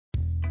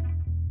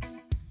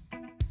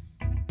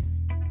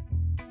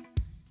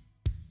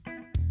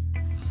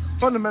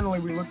fundamentally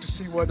we look to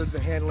see whether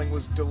the handling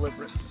was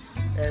deliberate,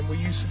 and we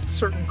use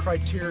certain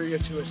criteria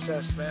to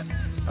assess that.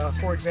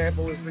 For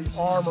example, is the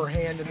arm or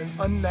hand in an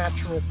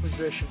unnatural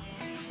position?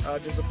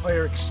 Does the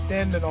player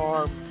extend an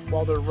arm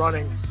while they're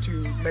running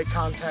to make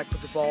contact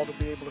with the ball to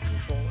be able to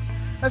control it?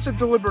 That's a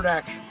deliberate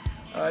action.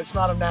 It's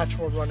not a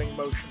natural running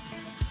motion.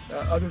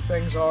 Other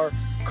things are,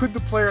 could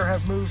the player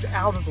have moved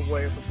out of the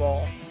way of the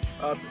ball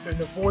and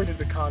avoided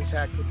the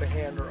contact with the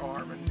hand or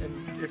arm?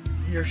 And if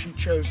he or she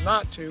chose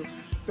not to,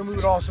 then we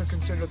would also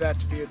consider that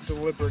to be a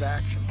deliberate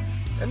action.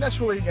 And that's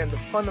really, again, the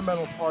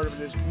fundamental part of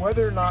it is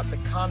whether or not the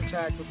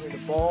contact between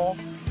the ball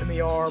and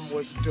the arm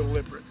was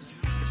deliberate.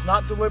 If it's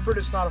not deliberate,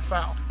 it's not a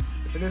foul.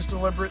 If it is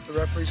deliberate, the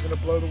referee's going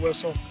to blow the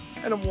whistle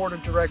and award a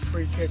direct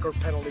free kick or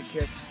penalty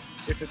kick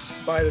if it's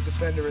by the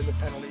defender in the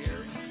penalty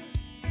area.